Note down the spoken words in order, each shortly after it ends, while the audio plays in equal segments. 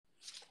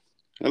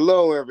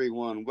Hello,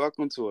 everyone.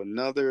 Welcome to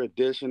another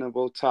edition of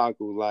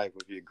Otaku Life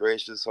with your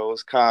gracious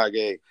host,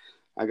 Kage.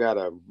 I got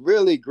a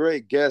really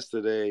great guest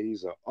today.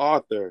 He's an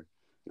author.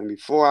 And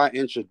before I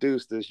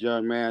introduce this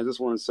young man, I just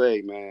want to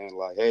say, man,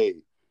 like, hey,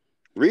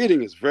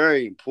 reading is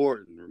very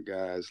important,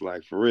 guys.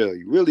 Like, for real,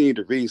 you really need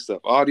to read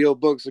stuff.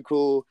 Audiobooks are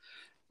cool,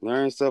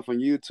 learn stuff on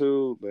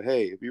YouTube. But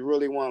hey, if you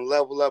really want to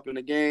level up in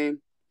the game,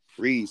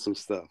 read some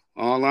stuff.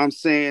 All I'm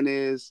saying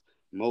is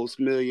most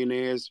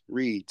millionaires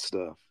read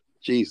stuff.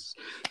 Jesus.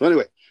 So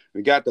anyway,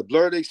 we got the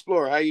Blerd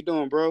Explorer. How you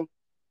doing, bro?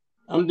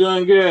 I'm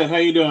doing good. How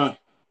you doing?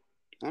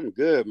 I'm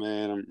good,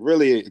 man. I'm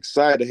really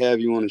excited to have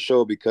you on the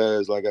show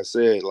because, like I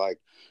said, like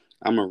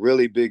I'm a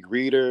really big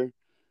reader,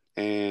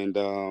 and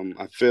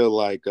I feel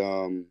like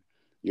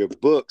your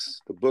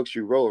books, the books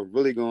you wrote, are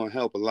really going to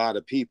help a lot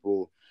of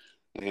people.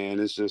 And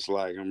it's just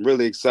like I'm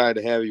really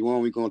excited to have you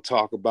on. We're going to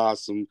talk about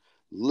some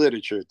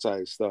literature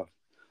type stuff.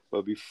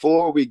 But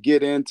before we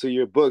get into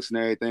your books and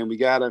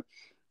everything,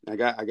 I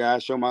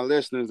gotta show my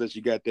listeners that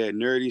you got that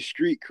nerdy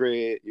street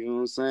cred. You know what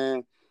I'm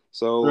saying?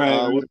 So,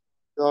 Right, right. what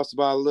else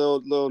about a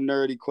little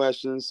nerdy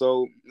question?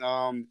 So,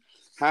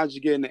 how'd you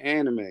get into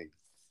anime?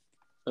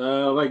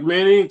 Like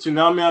many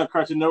Tsunami on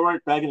Cartoon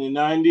Network back in the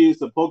 '90s,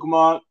 the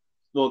Pokemon,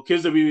 well,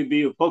 kids that we would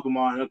be with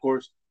Pokemon, of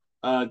course.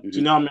 Mm-hmm.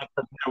 Tsunami on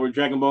Cartoon Network,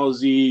 Dragon Ball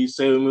Z,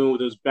 Sailor Moon,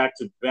 with those back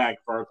to back,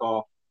 if I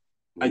recall.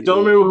 I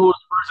don't Yeah. remember who was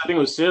first. I think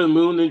it was Sailor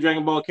Moon. Then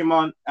Dragon Ball came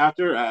on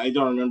after. I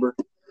don't remember.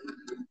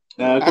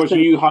 Of I course,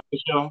 Yu think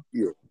Yu Hakusho.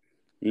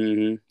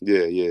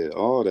 yeah. Yeah,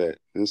 all that.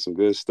 That's some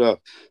good stuff.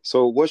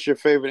 So, what's your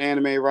favorite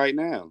anime right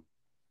now?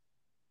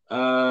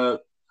 Uh,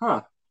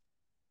 huh.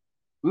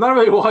 I'm not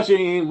really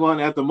watching one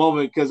at the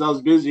moment because I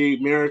was busy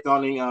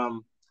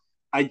marathoning.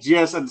 I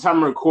just at the time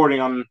of recording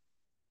on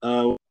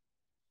uh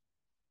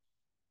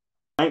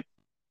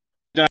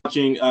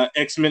watching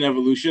X-Men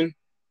Evolution.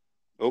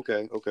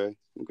 Okay.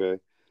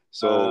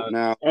 So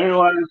now,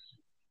 Anime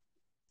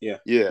yeah.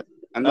 yeah,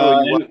 I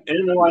know you watch. And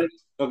anime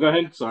oh, go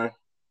ahead. Sorry.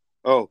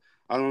 Oh,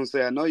 I don't want to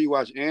say I know you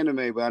watch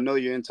anime, but I know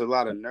you're into a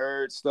lot of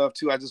nerd stuff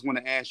too. I just want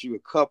to ask you a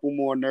couple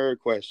more nerd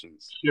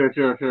questions.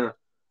 Sure.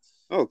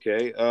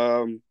 Okay.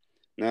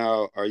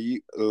 Now are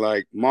you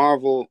like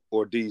Marvel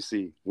or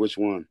DC? Which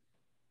one?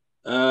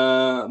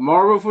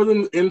 Marvel for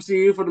the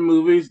MCU for the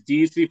movies,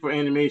 DC for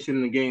animation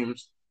and the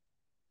games.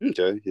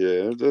 Okay,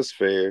 yeah, that's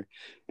fair.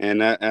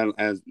 And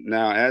as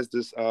now as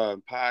this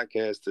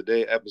podcast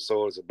today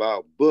episode is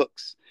about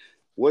books,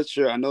 what's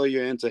your? I know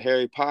you're into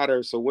Harry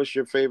Potter, so what's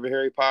your favorite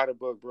Harry Potter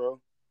book,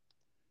 bro?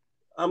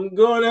 I'm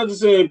going to have to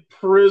say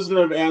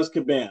Prisoner of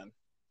Azkaban.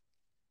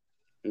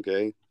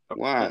 Okay,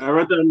 why? I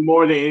read that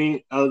more than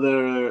any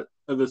other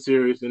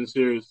series in the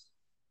series.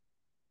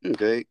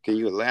 Okay, can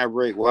you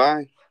elaborate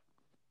why?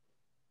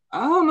 I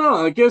don't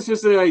know. I guess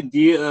just the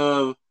idea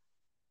of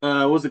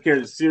what's the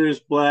character? Sirius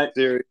Black.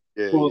 Serious?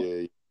 Well,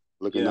 Yeah.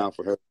 Looking yeah. out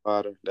for Harry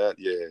Potter. That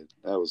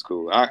was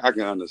cool. I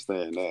can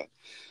understand that.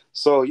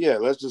 So yeah,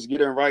 let's just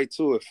get in right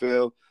to it,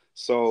 Phil.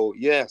 So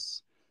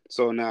yes.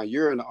 So now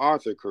you're an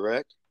author,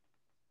 correct?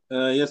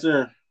 Yes,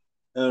 sir.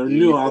 You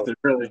New author,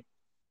 really.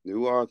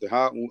 new author.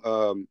 How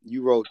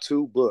you wrote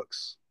two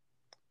books,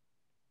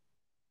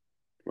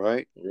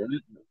 right?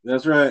 Right.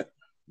 That's right.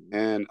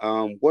 And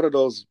what are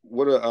those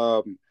what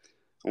are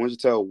I want you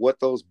to tell what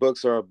those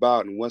books are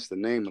about and what's the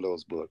name of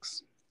those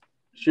books.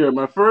 Sure.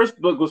 My first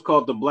book was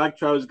called The Black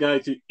Traveler's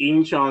Guide to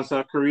Incheon,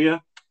 South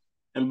Korea.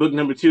 And book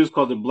number two is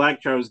called The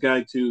Black Traveler's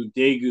Guide to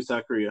Daegu,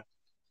 South Korea.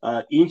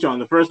 Incheon,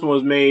 the first one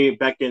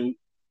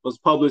was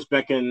published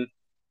back in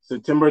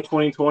September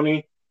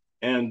 2020.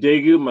 And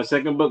Daegu, my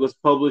second book, was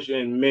published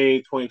in May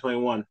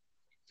 2021.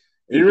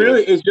 It Okay.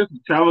 really is just a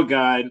travel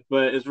guide,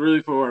 but it's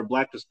really for a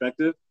Black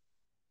perspective.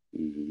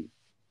 hmm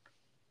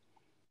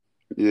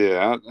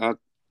Yeah,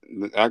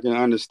 I can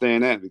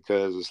understand that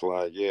because it's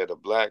like, yeah, the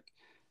black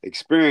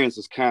experience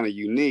is kind of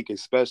unique,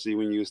 especially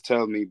when you was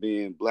telling me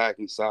being black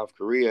in South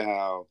Korea,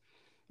 how,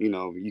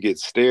 you get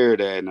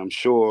stared at, and I'm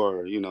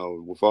sure,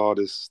 with all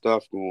this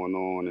stuff going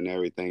on and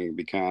everything, it'd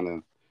be kind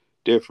of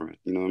different.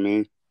 You know what I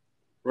mean?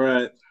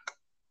 Right.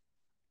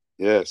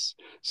 Yes.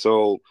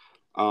 So,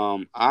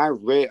 I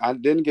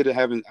didn't get to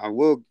having, I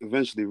will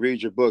eventually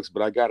read your books,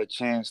 but I got a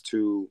chance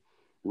to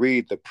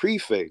read the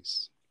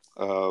preface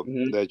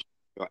Mm-hmm. that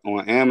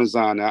on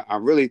Amazon. I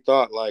really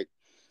thought like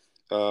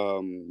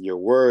your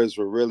words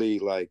were really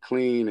like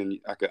clean and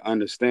I could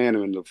understand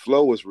them and the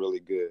flow was really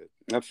good.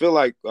 I feel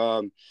like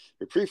your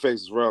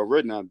preface is well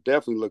written. I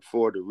definitely look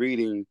forward to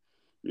reading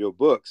your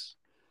books.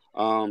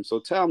 So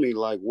tell me,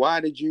 like,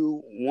 why did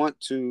you want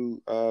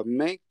to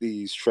make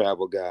these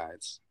travel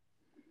guides?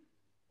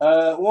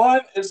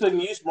 One, it's a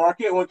niche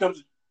market when it comes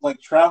to like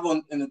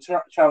travel in the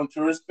travel and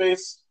tourist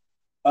space.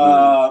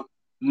 Mm, Uh,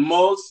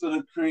 Most of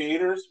the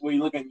creators, when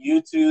you look at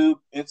YouTube,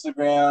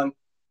 Instagram,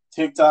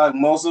 TikTok,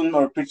 most of them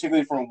are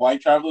particularly from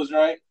white travelers,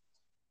 right?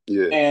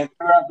 yeah. And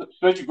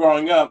especially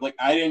growing up, like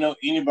I didn't know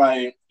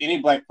anybody, any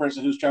black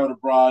person who's traveled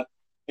abroad,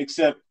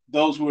 except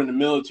those who were in the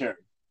military.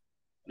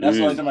 And that's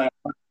the only Mm. time I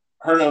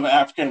heard of an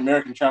African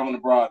American traveling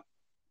abroad.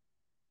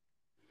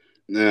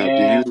 Now, do you?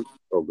 And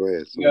Oh, go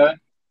ahead. yeah, Sorry.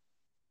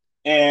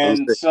 I'm And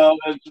saying, so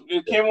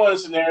it came one of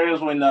the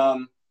scenarios when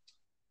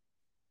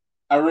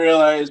I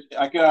realized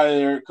I could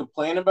either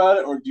complain about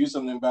it or do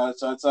something about it.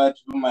 So I decided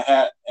to put my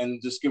hat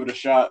and just give it a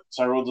shot.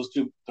 So I wrote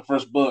the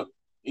first book,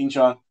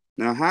 Incheon.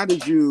 now, how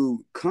did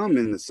you come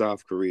into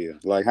South Korea?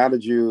 Like, how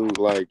did you,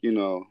 like,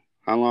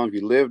 how long have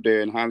you lived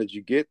there and how did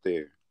you get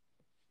there?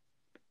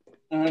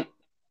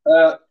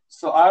 Mm-hmm.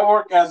 So I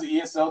work as an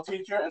ESL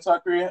teacher in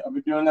South Korea. I've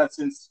been doing that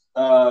since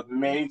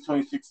May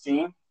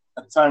 2016.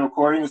 At the time of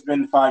recording, it's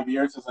been 5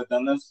 years since I've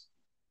done this.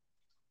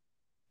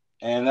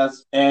 And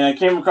I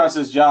came across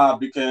this job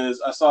because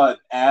I saw an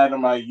ad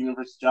on my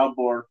university job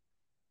board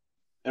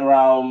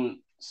around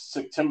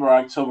September,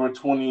 October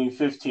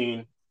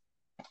 2015,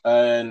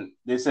 and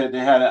they said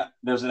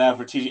there's an ad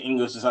for teaching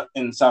English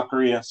in South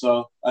Korea.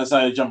 So I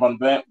decided to jump on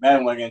the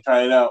bandwagon and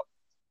try it out.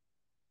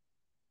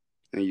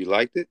 And you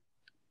liked it?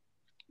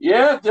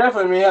 Yeah,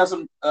 definitely. I mean, it has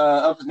some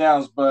ups and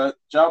downs, but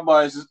job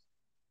wise,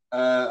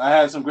 I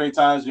had some great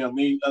times.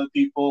 Meeting other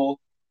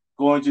people,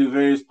 going to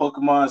various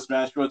Pokemon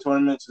Smash Bros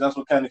tournaments. That's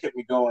what kind of kept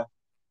me going.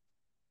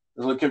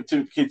 That's what kept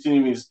to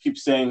continue me to keep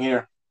staying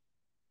here.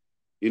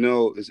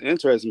 It's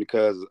interesting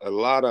because a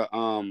lot of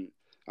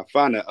I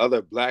find that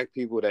other black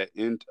people that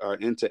are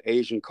into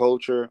Asian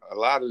culture, a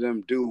lot of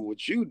them do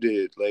what you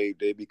did. Like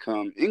they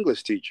become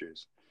English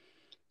teachers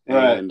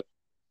Right, and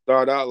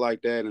start out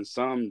like that, and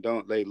some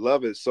don't. They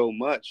love it so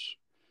much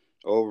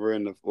over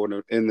in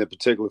the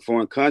particular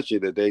foreign country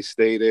that they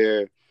stay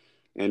there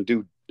and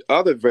do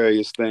other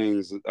various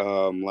things.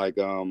 I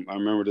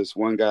remember this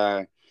one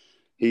guy.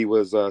 He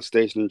was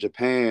stationed in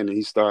Japan, and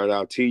he started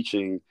out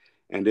teaching,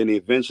 and then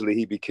eventually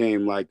he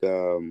became like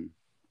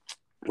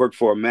worked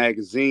for a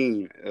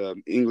magazine,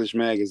 English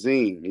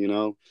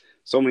magazine.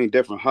 So many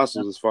different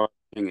hustles as far as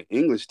being an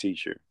English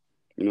teacher.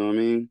 You know what I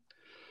mean?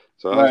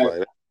 So I was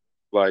right.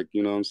 like,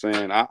 you know what I'm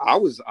saying? I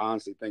was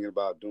honestly thinking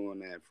about doing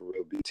that for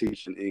real, be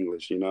teaching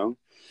English.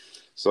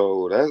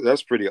 So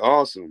that's pretty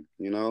awesome.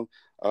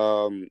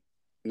 Um,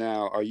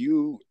 now are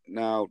you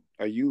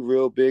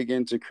real big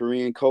into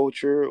Korean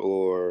culture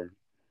or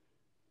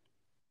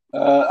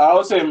I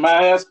would say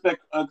my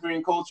aspect of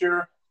Korean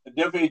culture, I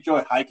definitely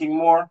enjoy hiking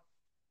more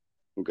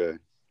okay?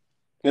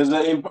 because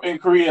in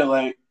Korea,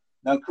 like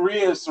now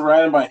Korea is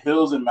surrounded by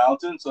hills and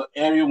mountains, so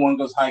everyone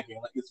goes hiking.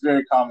 Like it's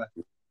very common.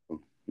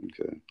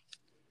 Okay.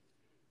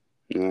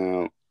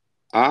 Now,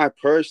 I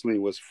personally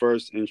was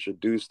first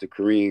introduced to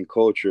Korean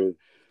culture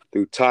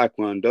through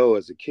Taekwondo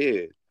as a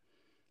kid.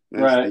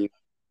 That's Right. the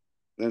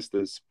that's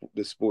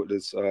the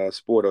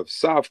sport of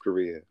South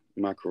Korea.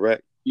 Am I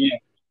correct? Yeah.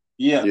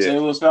 Yeah. Yeah. So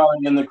it was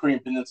founded in the Korean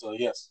Peninsula.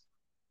 Yes.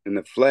 And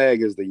the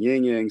flag is the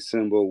yin yang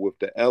symbol with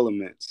the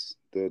elements,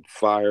 the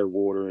fire,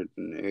 water,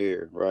 and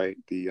air, right?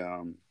 The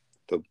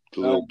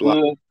little block.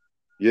 Blue.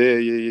 Yeah,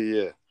 yeah,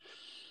 yeah, yeah.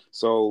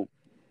 So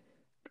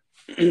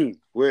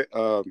we're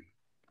what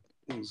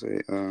was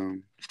it?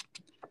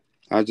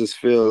 I just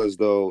feel as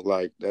though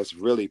like that's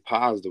really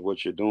positive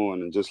what you're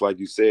doing, and just like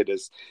you said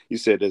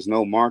there's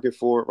no market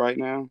for it right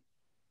now.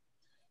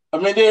 I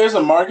mean, there is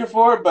a market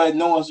for it, but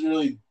no one's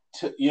really,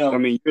 I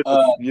mean,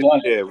 done yeah,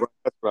 it. right,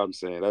 that's what I'm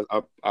saying.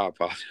 I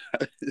apologize.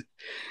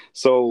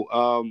 So,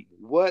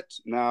 what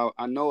now?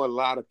 I know a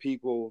lot of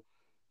people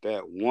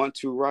that want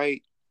to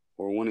write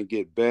or want to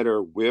get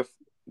better with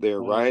their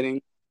Mhm.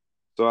 writing.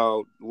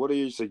 So, what are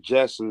your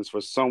suggestions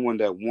for someone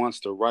that wants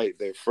to write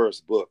their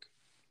first book?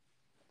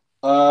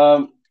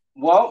 Um.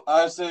 Well,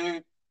 I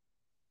say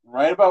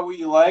write about what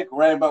you like,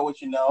 write about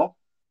what you know.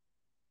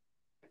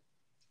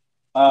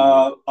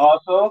 Mhm.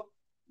 Also,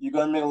 you're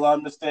gonna make a lot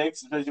of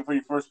mistakes, especially for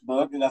your first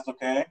book, and that's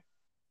okay.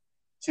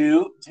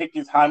 Two, take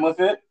your time with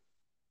it.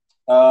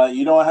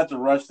 You don't have to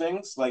rush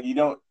things. Like you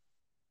don't,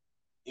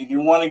 if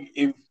you want to,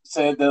 if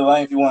say the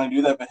line, if you want to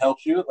do that, if it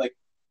helps you, like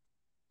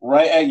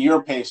write at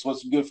your pace.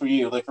 What's good for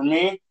you? Like for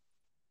me,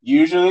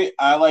 usually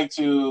I like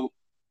to,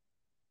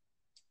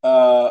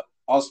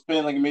 I'll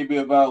spend like maybe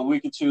about a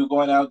week or two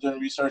going out doing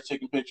research,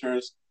 taking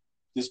pictures.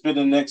 To spend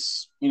the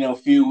next,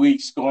 few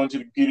weeks going to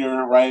the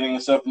computer, writing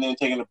and stuff, and then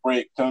taking a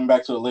break, coming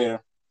back to it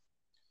later.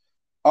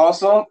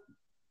 Also,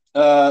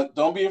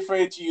 don't be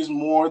afraid to use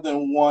more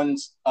than one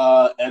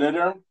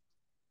editor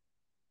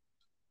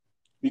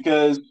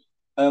because,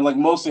 like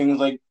most things,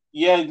 like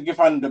yeah, you can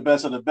find the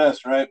best of the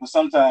best, right? But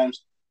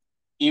sometimes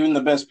even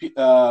the best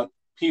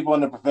people in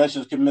the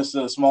professions can miss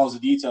the smallest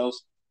of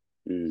details.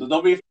 So Mm,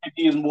 don't be afraid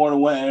to use more than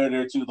one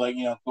editor to like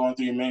going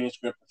through your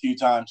manuscript a few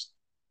times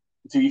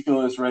until you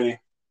feel it's ready.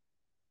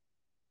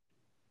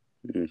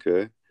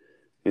 okay.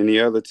 Any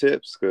other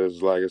tips?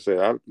 Because, like I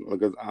said,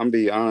 because I'm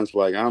be honest,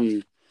 like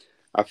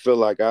I feel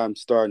like I'm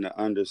starting to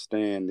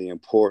understand the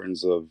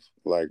importance of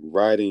like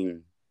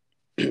writing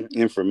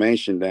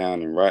information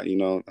down and write,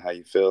 how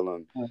you feel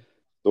and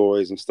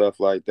stories and stuff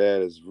like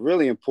that is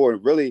really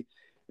important. It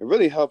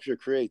really helps your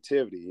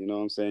creativity. You know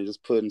what I'm saying?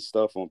 Just putting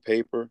stuff on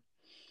paper.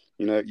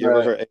 You ever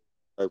Right.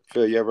 heard,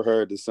 Phil, you ever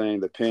heard the saying,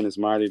 the pen is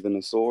mightier than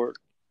the sword?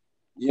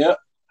 Yep.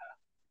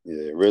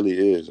 Yeah, it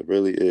really is. It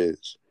really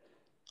is.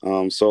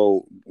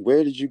 So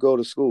where did you go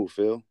to school,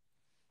 Phil?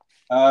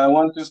 I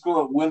went to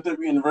school at Winthrop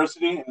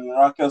University in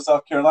Rock Hill,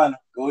 South Carolina.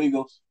 Go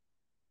Eagles!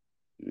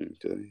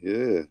 Okay,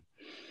 yeah.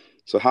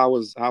 So how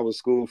was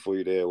school for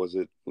you there? Was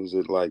it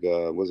like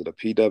was it a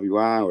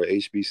PWI or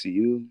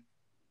HBCU?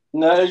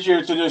 No, it's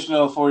your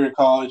traditional four-year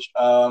college.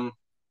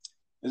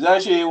 It's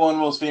actually one of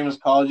the most famous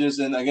colleges,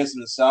 and I guess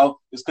in the South,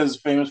 it's because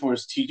it's famous for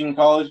its teaching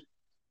college.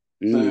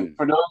 So Mm,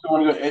 for those who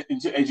want to go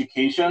into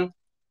education,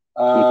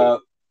 okay. uh,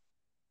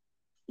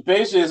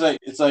 basically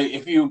it's like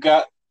if you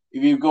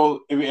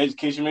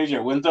education major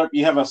at Winthrop,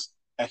 you have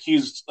a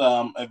huge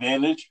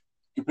advantage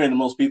compared to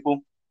most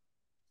people.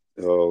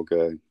 Oh,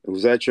 okay.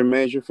 Was that your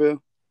major,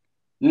 Phil?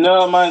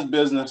 No, mine's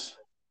business,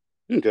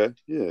 Okay.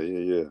 Yeah, yeah,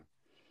 yeah.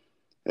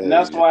 and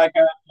that's Hey, why I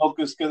kind of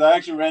focused because I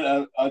actually read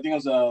I think it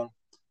was a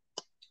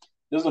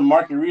there's a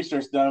market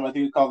research done. I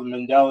think it's called the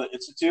Mandela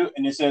Institute,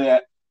 and they said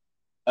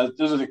that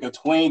there's like a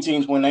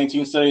 2018,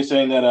 2019 study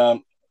saying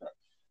that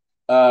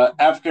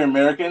African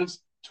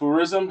Americans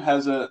tourism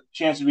has a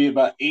chance to be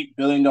about $8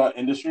 billion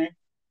industry.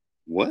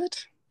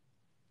 what?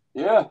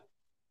 Yeah,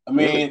 I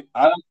Really? mean,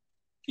 I don't.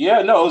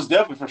 Yeah, no, it was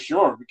definitely for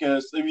sure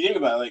because if you think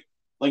about it,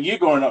 like you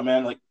growing up,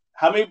 man, like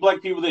how many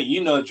black people that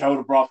you know that traveled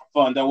abroad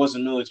for fun that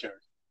wasn't military?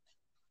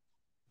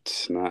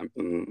 It's not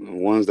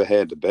ones that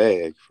had the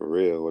bag for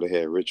real, or they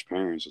had rich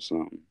parents or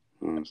something.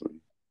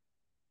 Honestly.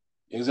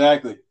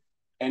 Exactly.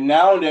 And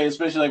nowadays,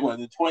 especially like what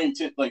the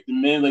 2010, like the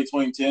mid late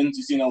 2010s,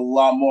 you've seen a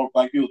lot more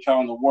black people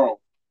traveling the world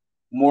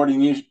more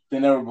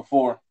than ever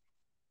before.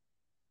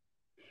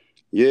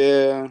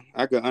 Yeah,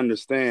 I could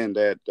understand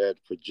that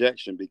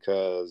projection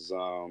because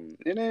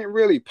it ain't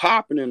really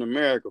popping in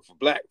America for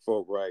black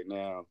folk right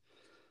now.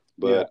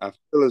 Yeah, But I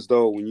feel as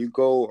though when you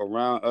go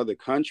around other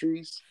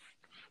countries,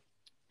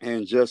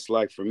 and just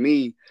like for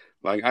me,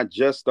 like I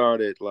just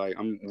started, like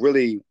I'm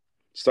really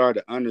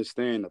started to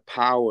understand the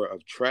power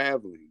of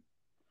traveling.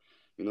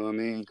 You know what I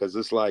mean? Because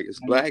it's like it's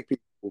black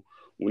people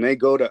when they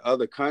go to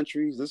other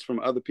countries. This is from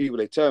other people.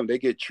 They tell them they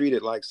get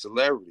treated like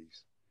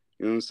celebrities.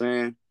 You know what I'm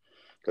saying?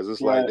 Because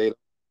it's like right. they,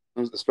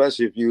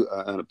 especially if you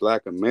a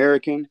black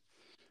American.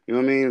 You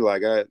know what I mean? I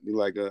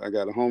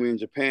got a homie in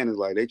Japan. It's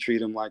like they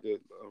treat him like a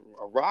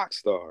rock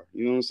star.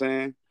 You know what I'm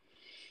saying?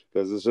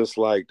 Because it's just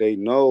like they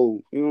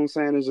know. You know what I'm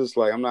saying? It's just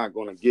like I'm not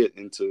going to get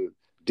into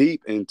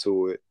deep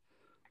into it,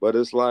 but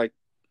it's like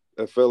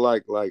I feel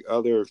like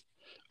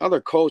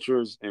other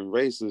cultures and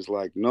races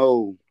like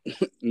know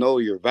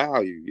your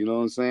value. You know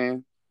what I'm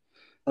saying?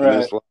 And Right.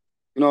 it's like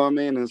you know what I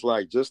mean. It's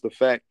like just the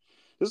fact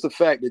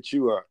that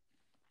you are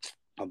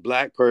a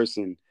black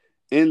person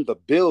in the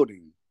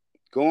building,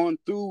 going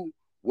through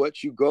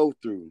what you go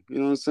through. You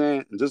know what I'm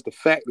saying? And just the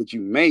fact that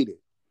you made it,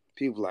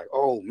 people like,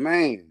 oh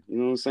man, you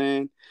know what I'm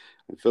saying?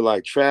 I feel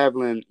like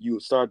traveling, you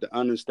start to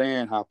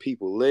understand how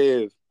people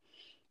live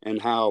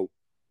and how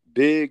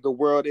big the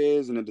world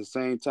is, and at the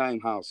same time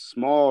how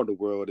small the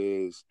world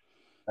is,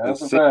 and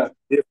That's a see fact.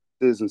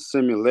 differences and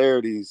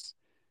similarities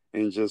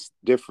in just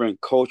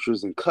different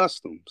cultures and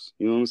customs.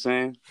 You know what I'm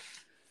saying?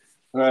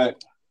 Right.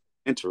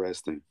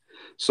 Interesting.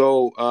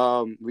 So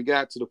we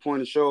got to the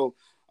point of the show.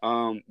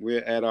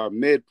 We're at our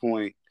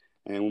midpoint,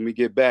 and when we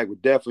get back, we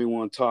definitely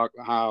want to talk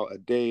how a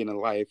day in the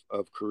life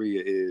of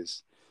Korea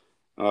is.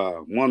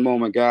 One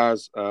moment,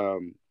 guys.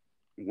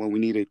 When we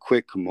need a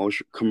quick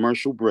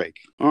commercial break.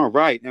 All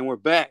right, and we're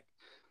back.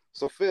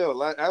 So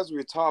Phil, as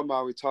we're talking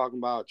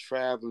about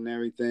travel and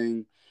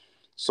everything.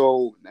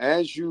 So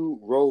as you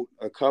wrote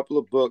a couple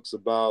of books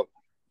about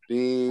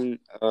being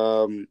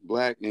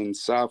black in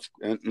South,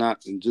 and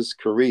not in just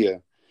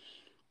Korea,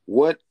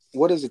 what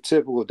is a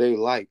typical day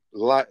like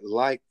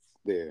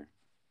there?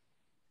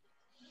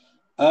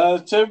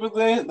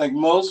 Typically, like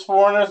most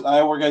foreigners,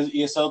 I work as an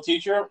ESL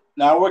teacher.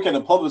 Now I work at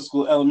a public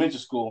school, elementary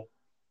school.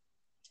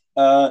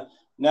 Uh,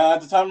 Now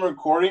at the time of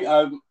recording,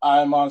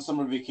 I'm on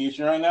summer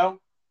vacation right now,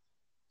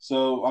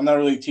 so I'm not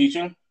really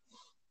teaching.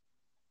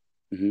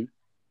 Hmm.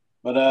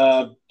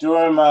 But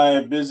during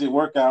my busy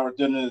work hour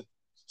during the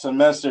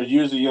semester,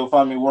 usually you'll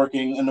find me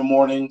working in the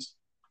mornings.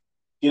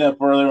 Get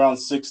up early around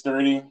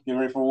 6:30, get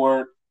ready for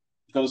work,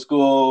 go to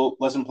school,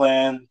 lesson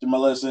plan, do my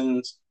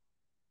lessons,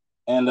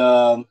 and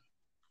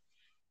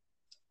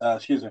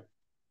excuse me.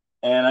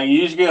 And I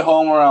usually get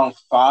home around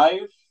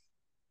 5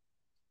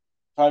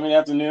 in the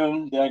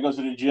afternoon. Then I go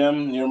to the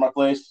gym near my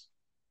place,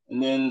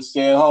 and then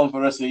stay at home for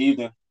the rest of the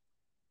evening.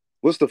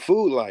 What's the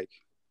food like?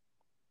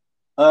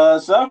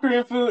 South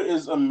Korean food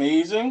is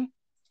amazing.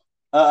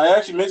 I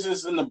actually mentioned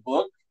this in the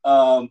book.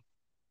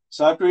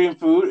 South Korean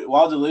food,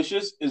 while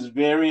delicious, is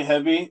very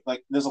heavy.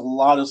 Like there's a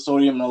lot of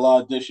sodium in a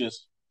lot of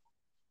dishes.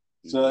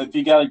 So Hmm. if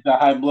you got like the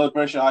high blood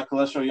pressure, high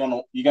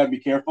cholesterol, you gotta be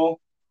careful.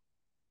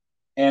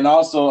 And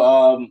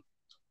also,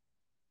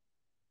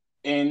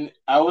 and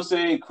I would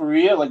say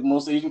Korea, like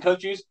most Asian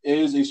countries,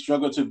 is a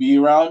struggle to be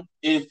around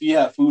if you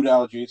have food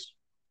allergies.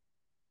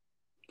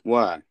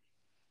 Why?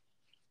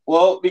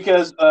 Well,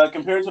 because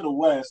compared to the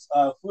West,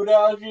 food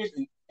allergies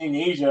in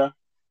Asia,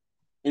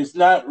 it's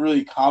not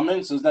really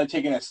common, so it's not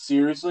taken as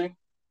seriously.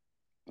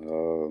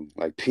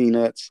 Like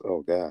peanuts.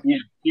 Oh God. Yeah,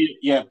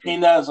 yeah,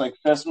 peanuts like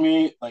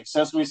sesame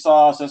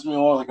sauce, sesame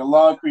oil, like a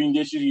lot of Korean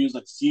dishes use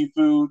like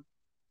seafood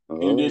in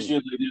Oh,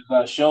 dishes. Like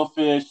there's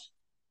shellfish,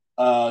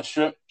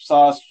 shrimp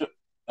sauce,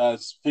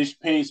 fish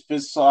paste,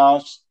 fish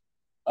sauce,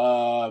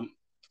 um,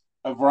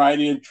 a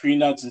variety of tree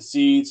nuts and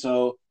seeds.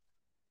 So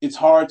it's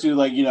hard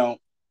to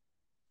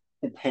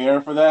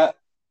prepare for that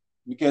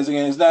because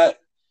again,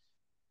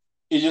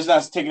 it's just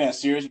not taken that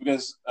serious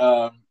because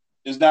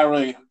it's not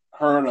really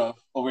heard of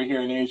over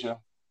here in Asia.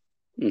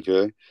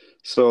 okay.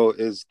 So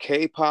is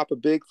K-pop a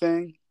big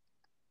thing?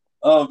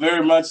 Oh,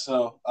 very much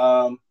so.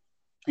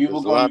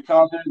 People There's a going lot. to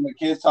concerts, the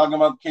kids talking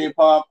about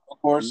K-pop,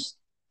 of course,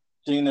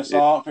 singing their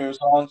Yeah, favorite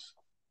songs.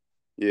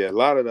 yeah. A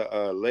lot of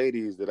the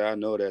ladies that I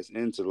know that's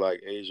into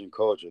like Asian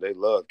culture, they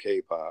love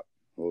K-pop.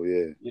 Oh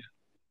yeah. Yeah.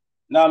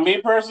 Now,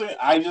 me personally,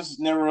 I just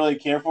never really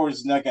cared for it.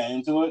 Just not got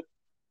into it.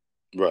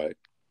 Right.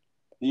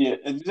 Yeah,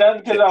 it's not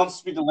because Yeah. I don't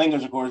speak the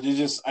language, of course. It's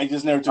just I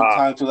just never took Ah.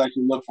 time to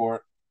actually look for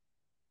it.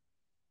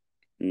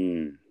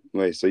 Mm.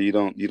 Wait. So you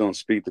don't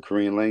speak the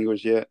Korean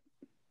language yet?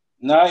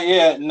 Not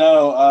yet,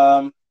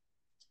 no.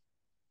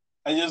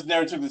 I just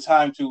never took the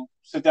time to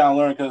sit down and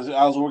learn because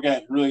I was working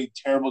at really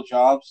terrible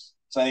jobs.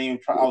 So I didn't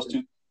even try. I was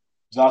Yeah. too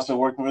exhausted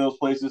working for those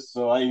places,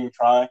 so I didn't even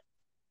try.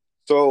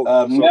 So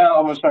Now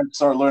I'm gonna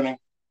start learning.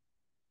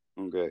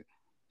 okay.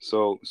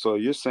 So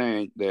you're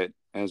saying that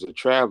as a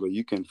traveler,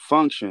 you can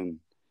function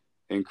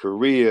in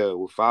Korea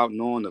without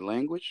knowing the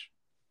language?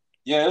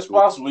 Yeah, it's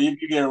possible. You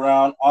can get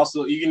around.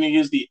 Also, you can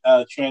use the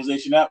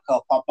translation app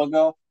called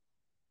Papago.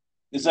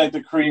 It's like Mm.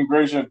 the Korean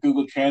version of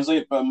Google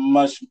Translate, but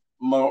much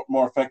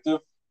more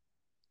effective.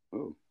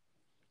 Oh,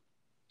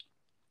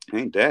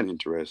 ain't that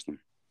interesting?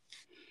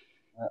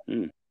 Yeah.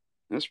 Mm.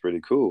 That's pretty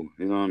cool.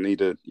 You don't need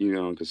to,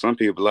 because some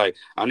people like,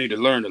 I need to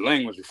learn the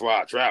language before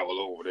I travel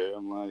over there.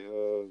 I'm like,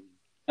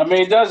 I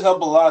mean, it does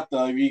help a lot,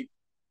 though. If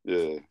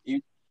yeah.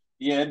 you,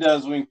 yeah, it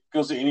does when it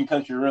goes to any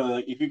country, really.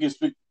 Like, if you can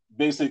speak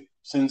basic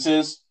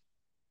sentences,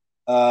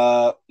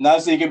 not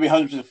to say you can be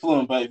 100%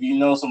 fluent, but if you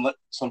know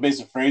some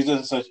basic phrases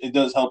and such, it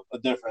does help a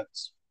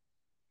difference.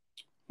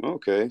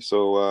 Okay,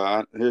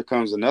 so here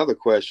comes another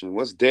question.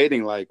 What's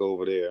dating like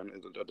over there?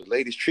 Are the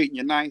ladies treating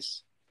you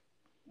nice?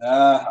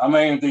 I'm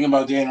not even thinking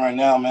about dating right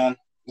now, man.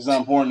 It's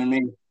not important to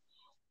me.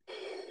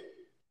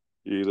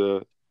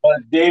 Either.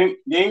 But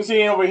dating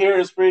scene over here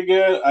is pretty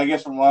good, I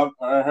guess, from what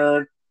I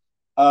heard.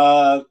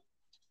 Uh,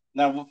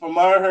 Now, from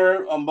what I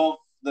heard on both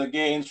the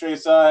gay and straight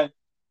side,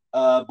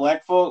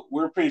 black folk,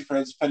 we're pretty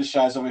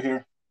fetishized over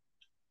here.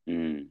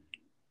 Mm,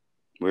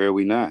 where are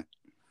we not?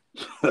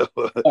 All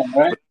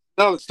right.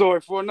 Another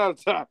story for another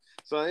time.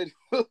 So,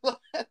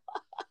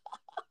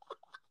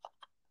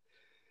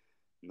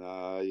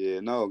 nah, yeah,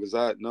 no,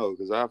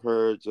 because I've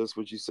heard just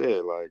what you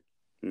said. Like,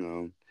 you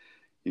know,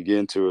 you get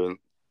into a,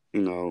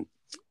 you know,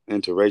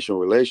 interracial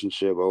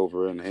relationship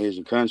over in an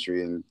Asian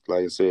country, and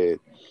like I said,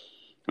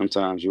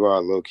 sometimes you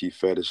are low key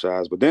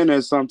fetishized. But then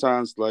there's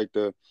sometimes like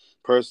the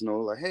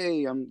personal, like,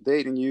 hey, I'm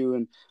dating you,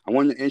 and I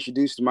want to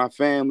introduce you to my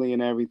family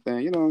and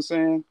everything. You know what I'm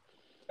saying?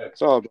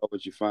 It's all about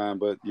what you find.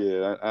 But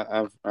yeah,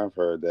 I've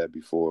heard that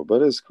before.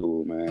 But it's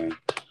cool, man.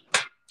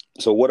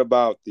 So what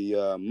about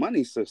the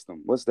money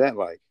system? What's that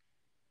like?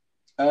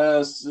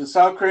 The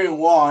South Korean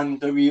won,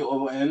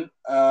 WON.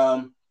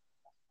 I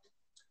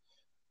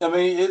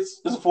mean,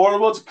 it's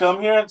affordable to come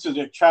here to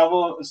the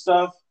travel and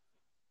stuff.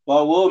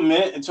 But I will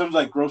admit, in terms of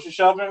like grocery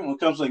shopping, when it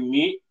comes to like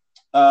meat,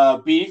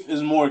 beef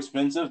is more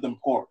expensive than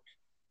pork.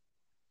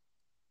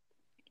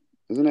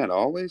 Isn't that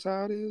always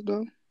how it is,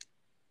 though?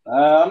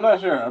 I'm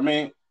not sure. I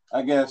mean,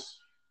 I guess,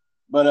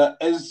 but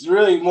it's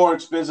really more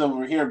expensive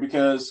over here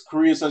because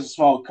Korea is such a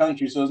small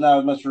country, so there's not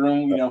as much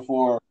room,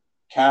 for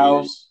Yeah,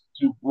 cows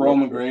to right,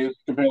 roam and right. graze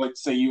compared, like,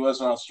 say, U.S.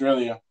 or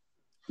Australia.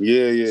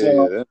 Yeah.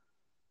 So, That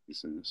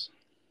makes sense.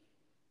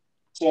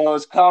 so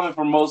it's common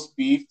for most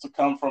beef to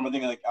come from, I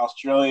think, like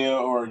Australia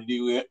or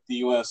the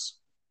U.S.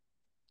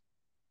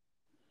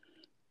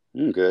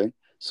 Okay.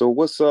 So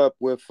what's up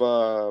with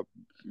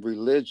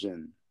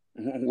religion?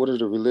 What is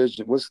the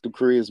religion? What's the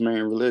Korea's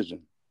main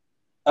religion?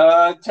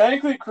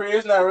 Technically, Korea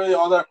is not really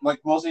all that, like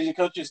most Asian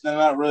countries, they're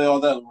not really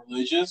all that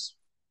religious.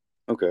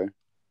 Okay.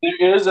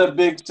 There is a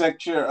big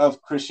sector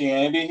of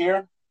Christianity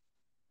here,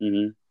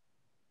 Hmm.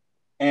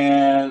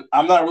 and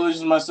I'm not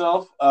religious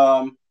myself,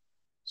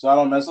 so I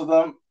don't mess with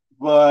them.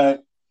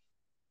 But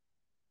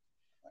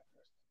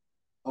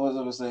what was I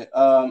gonna say?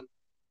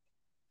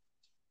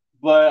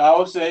 But I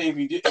would say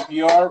if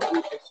you are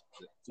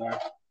sorry,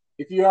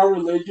 if you are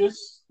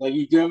religious, like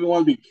you definitely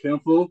want to be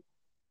careful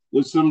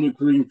with some of the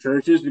Korean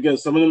churches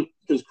because some of them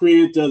because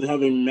Korea does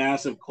have a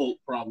massive cult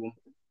problem.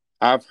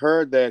 I've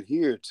heard that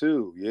here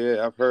too.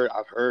 Yeah, I've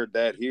heard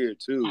that here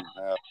too.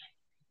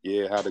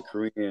 Yeah, how the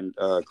Korean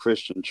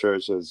Christian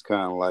church is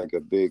kind of like a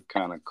big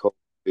kind of cult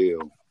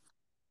feel.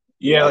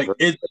 Yeah, Yeah, I've like heard.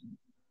 it's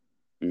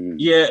Mm.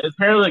 yeah,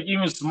 apparently like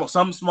even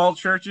some small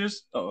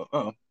churches.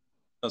 Oh,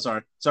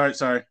 sorry.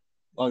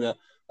 Oh yeah,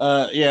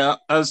 yeah.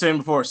 I was saying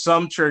before,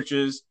 some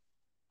churches,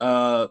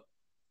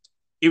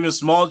 even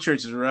small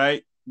churches,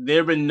 right?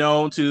 they've been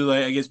known to,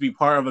 like, I guess, be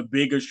part of a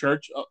bigger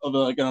church of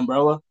like an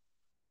umbrella.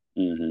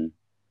 Mm-hmm.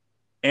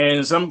 And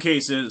in some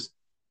cases,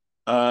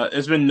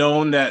 it's been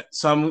known that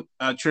some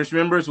church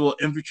members will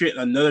infiltrate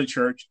another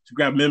church to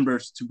grab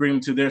members to bring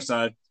them to their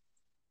side.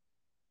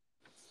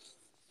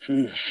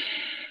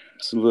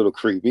 It's a little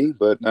creepy,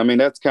 but I mean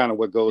that's kind of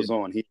what goes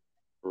on here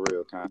for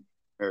real, kind of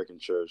American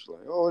church.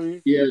 Like, oh,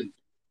 Yeah,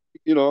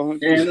 you know,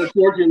 and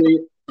unfortunately,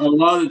 a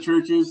lot of the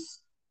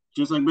churches,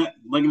 just like that,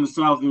 like in the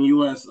South in the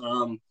U.S.,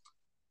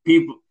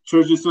 people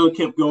churches still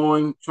kept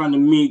going, trying to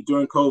meet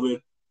during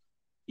COVID.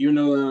 Even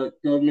though the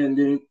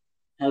government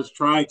has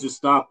tried to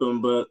stop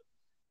them, but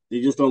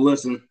they just don't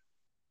listen.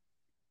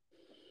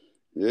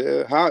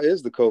 yeah. How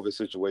is the COVID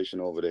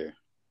situation over there?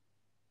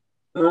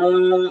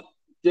 Uh,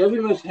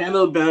 Definitely much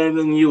handled better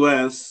than the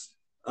U.S.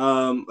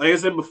 Like I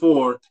said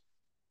before,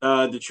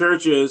 the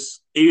churches,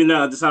 even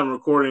now at the time of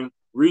recording,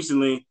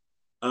 recently,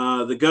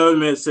 the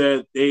government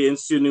said they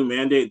instituted a new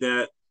mandate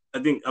that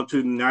I think up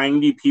to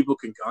 90 people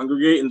can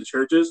congregate in the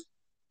churches.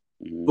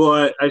 Mm-hmm.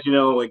 But as you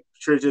know, like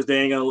churches, they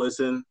ain't gonna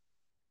listen.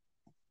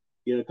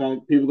 You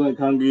know, people gonna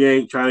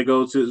congregate, try to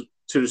go to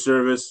the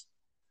service.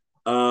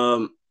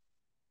 Um,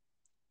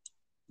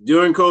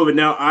 During COVID,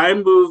 now I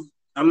moved.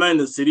 I'm not in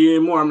the city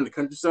anymore. I'm in the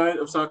countryside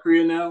of South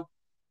Korea now,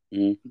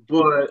 Mm-hmm.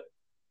 but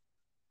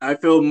I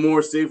feel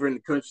more safer in the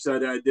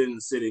countryside than I did in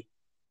the city.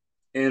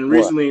 And Why?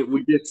 recently,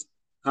 we just,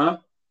 huh?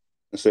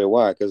 I said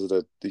why? Because of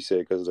the you said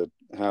because of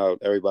the how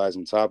everybody's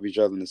on top of each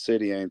other in the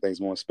city. Everything's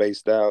more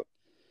spaced out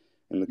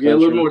in the Yeah, a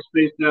little country. more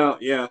spaced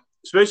out. Yeah,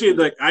 especially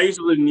like I used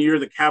to live near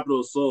the capital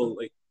of Seoul,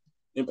 like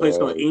in a place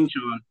called Uh, Incheon,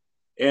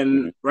 mm-hmm.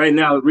 and right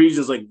now the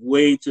region's like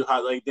way too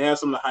hot. Like they have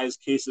some of the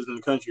highest cases in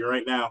the country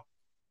right now.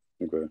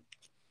 Okay.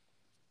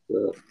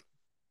 So,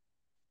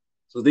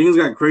 so things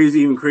got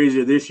crazy, even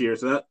crazier this year.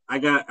 So I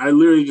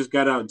literally just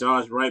got out of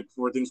Dodge right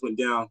before things went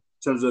down in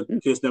terms of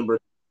case number.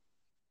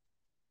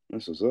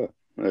 That's what's up.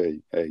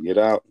 Hey, get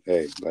out.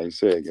 Hey, like you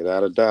said, get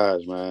out of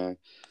Dodge, man.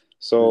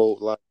 So,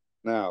 like,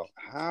 now,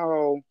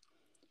 how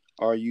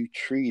are you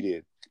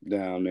treated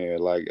down there?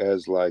 Like,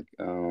 as like,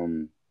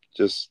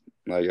 just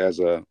like as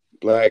a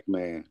black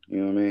man, you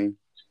know what I mean?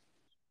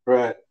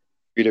 Right.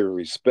 Treated with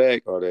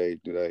respect, or they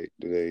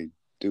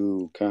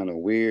do kind of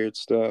weird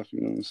stuff?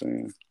 You know what I'm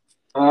saying?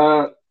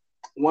 Uh,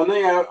 One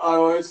thing I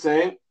always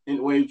say,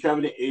 when you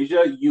travel to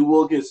Asia, you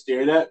will get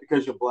stared at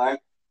because you're black.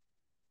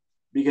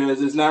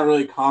 Because it's not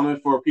really common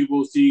for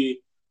people to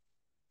see.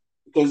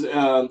 Because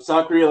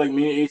South Korea, like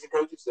many Asian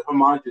countries, they're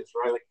homogenous,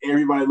 right? Like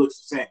everybody looks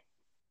the same.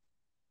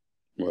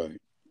 Right.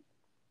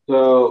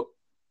 So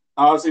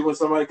obviously, when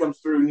somebody comes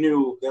through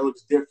new that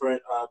looks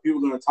different, people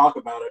are going to talk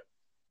about it,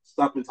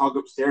 stop and talk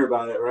upstairs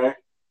about it, right?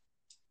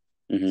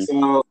 Mm-hmm.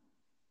 So,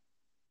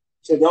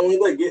 so don't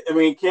let that get. I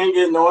mean, it can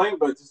get annoying,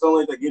 but just don't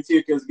let that get to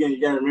you. Because again,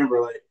 you got to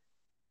remember, like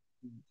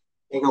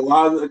a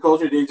lot of the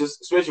culture, they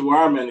just, especially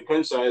where I'm in the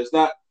countryside, it's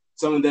not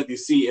something that they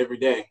see every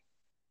day.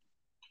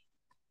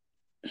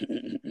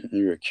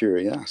 You're a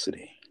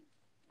curiosity.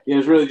 Yeah,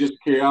 it's really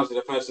just curiosity,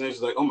 the fascination.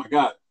 Is like, oh my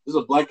god, there's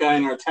a black guy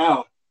in our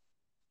town.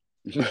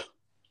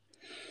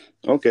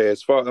 Okay,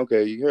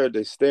 okay, you heard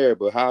they stare,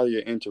 but how are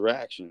your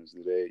interactions?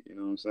 Do they, you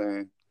know what I'm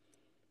saying?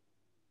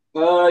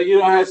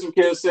 I had some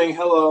kids saying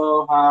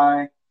hello,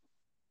 hi.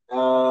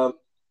 Uh,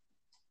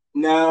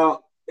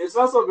 Now it's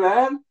not so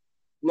bad.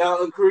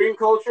 Now in Korean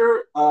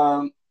culture,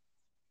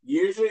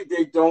 usually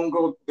they don't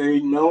go.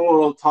 They no one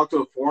will talk to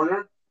a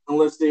foreigner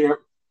unless they are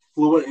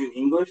fluent in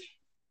English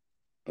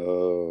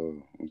Oh,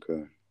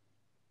 okay.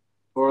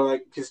 or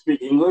like can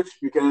speak English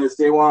because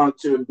they want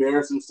to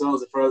embarrass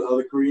themselves in front of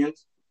other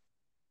Koreans.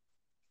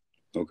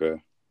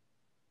 Okay.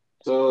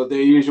 So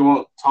they usually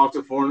won't talk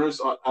to foreigners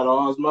at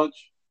all as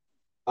much.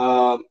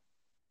 Um,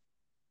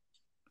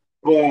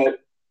 but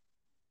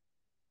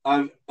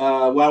when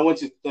I went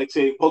to like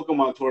say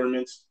Pokemon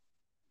tournaments,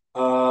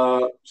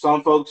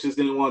 some folks just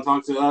didn't want to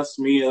talk to us,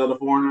 me, and other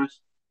foreigners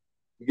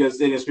because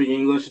they didn't speak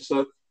English and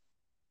stuff.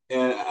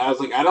 And I was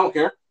like, I don't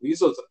care. We can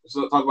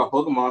still talk about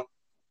Pokemon.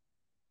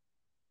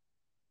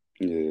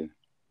 Yeah.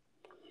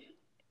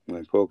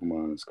 Like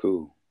Pokemon is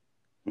cool.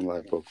 I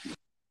like Pokemon.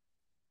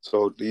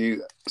 So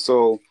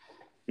so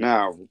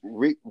now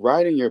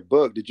writing your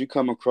book, did you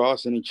come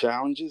across any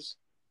challenges?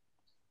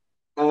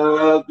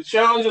 The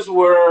challenges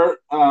were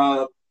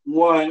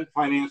one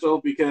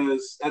financial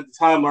because at the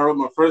time I wrote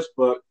my first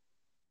book,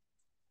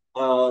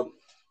 uh,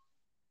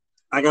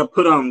 I got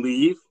put on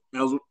leave.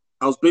 I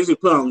was basically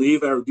put on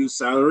leave at reduced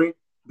salary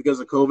because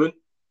of COVID.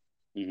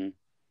 Mm-hmm.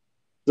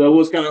 So it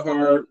was kind of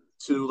hard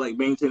to like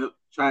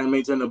try and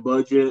maintain a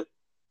budget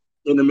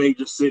in a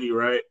major city,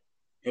 right?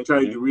 And try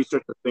to Mm-hmm. do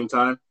research at the same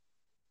time.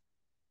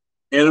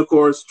 And of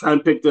course, try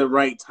and pick the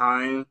right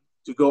time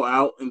to go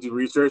out and do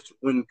research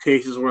when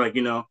cases were like,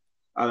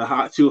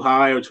 either too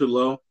high or too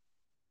low.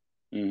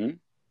 Mm-hmm.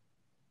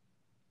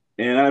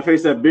 And I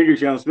faced that bigger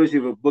challenge, especially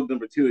with book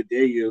number two at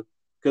Daegu,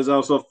 because I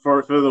was so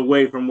further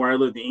away from where I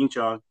lived in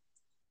Incheon.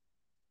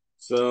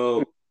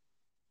 So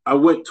I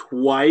went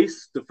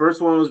twice. The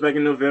first one was back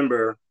in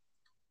November,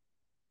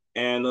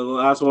 and the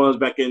last one was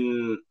back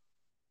in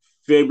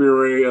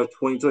February of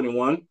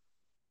 2021.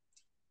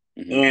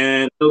 Mm-hmm.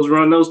 And it was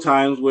around those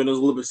times when it was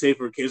a little bit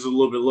safer, cases a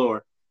little bit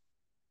lower.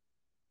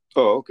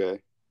 Oh,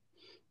 okay.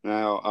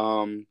 Now,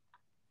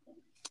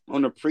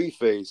 on the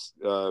preface,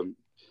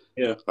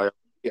 Yeah. like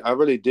I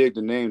really dig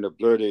the name, the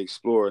Blerd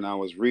Explorer, and I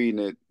was reading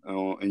it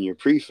in your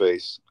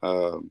preface.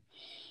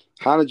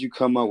 How did you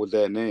come up with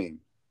that name?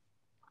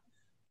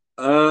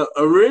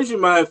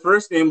 Originally, my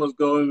first name was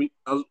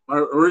my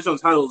original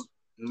title was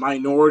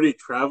Minority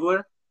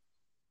Traveler,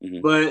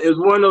 Mm-hmm. but it was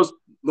one of those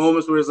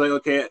moments where it's like,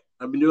 okay,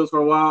 I've been doing this for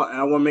a while, and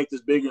I want to make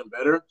this bigger and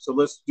better. So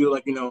let's do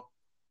like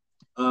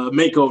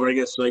makeover, I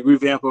guess, like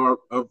revamp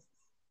of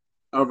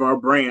our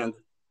brand.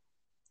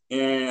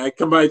 And I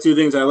combine two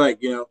things I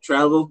like,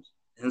 travel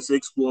and to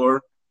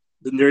explore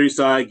the nerdy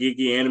side,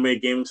 geeky anime,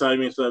 gaming side of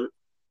me. So I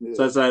Yeah,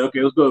 decided,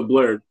 okay, let's go with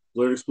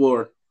Blerd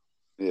Explorer.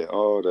 yeah,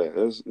 all that.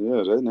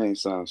 That name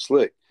sounds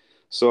slick.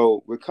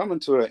 So we're coming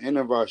to the end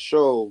of our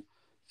show.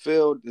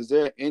 Phil, is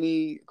there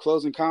any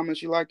closing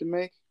comments you'd like to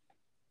make?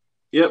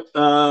 Yep.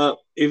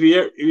 If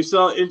you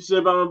saw interested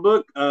about my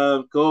book,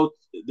 go.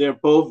 They're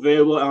both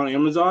available on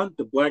Amazon.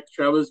 The Black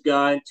Traveler's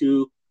Guide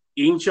to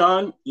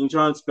Incheon.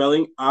 Incheon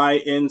spelling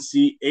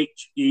Incheon,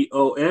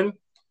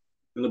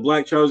 and the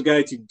Black Traveler's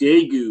Guide to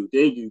Daegu,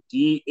 Daegu.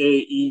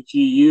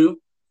 You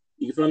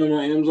can find them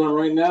on Amazon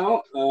right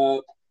now.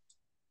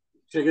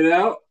 Check it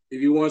out.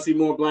 If you want to see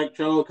more Black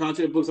Traveler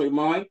content books like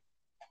mine,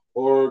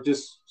 or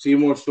just see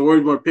more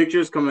stories, more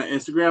pictures, come on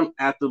Instagram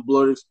at the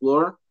Blerd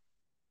Explorer.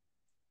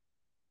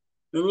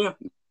 And yeah.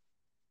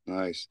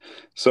 Nice.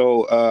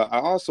 So I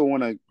also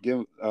want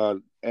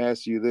to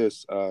ask you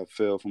this,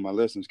 Phil, for my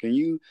listeners. Can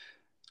you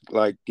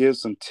like give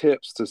some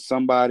tips to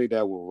somebody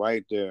that will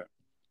want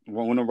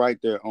to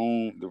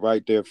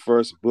write their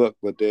first book,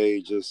 but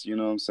they just, you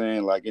know what I'm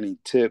saying, like any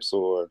tips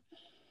or,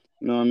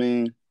 you know what I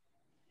mean?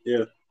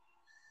 Yeah.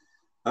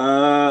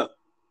 Uh,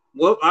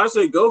 well, I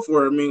say go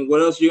for it. I mean,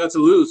 what else you got to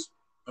lose?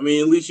 I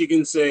mean, at least you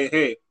can say,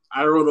 "Hey,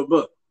 I wrote a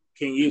book."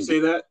 Can you say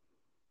that?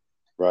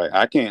 Right.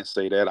 I can't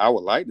say that. I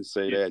would like to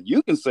say Yeah, that.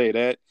 You can say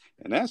that,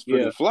 and that's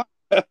pretty yeah, fly.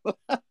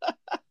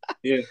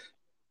 yeah.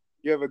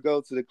 You ever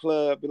go to the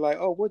club, be like,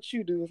 "Oh, what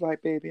you do?" Is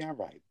like, "Baby, I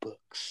write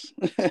books."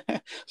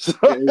 So,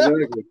 Yeah,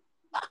 exactly,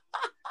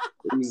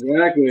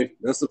 exactly.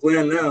 That's the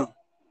plan now.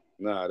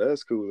 nah,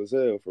 that's cool as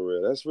hell for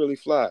real. That's really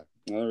fly.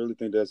 I really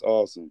think that's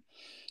awesome.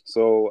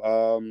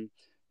 So,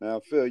 now,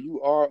 Phil,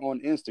 you are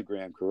on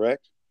Instagram,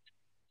 correct?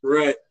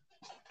 Right.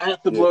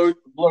 At the Yeah,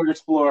 Blerd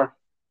Explorer.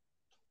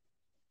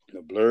 the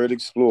Blerd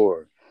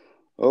Explorer.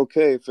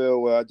 Okay, Phil.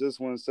 Well, I just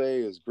want to say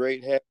it's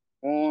great having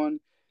you on,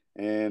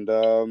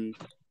 and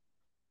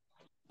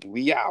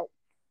we out.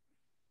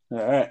 All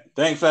right.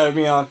 Thanks for having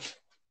me on.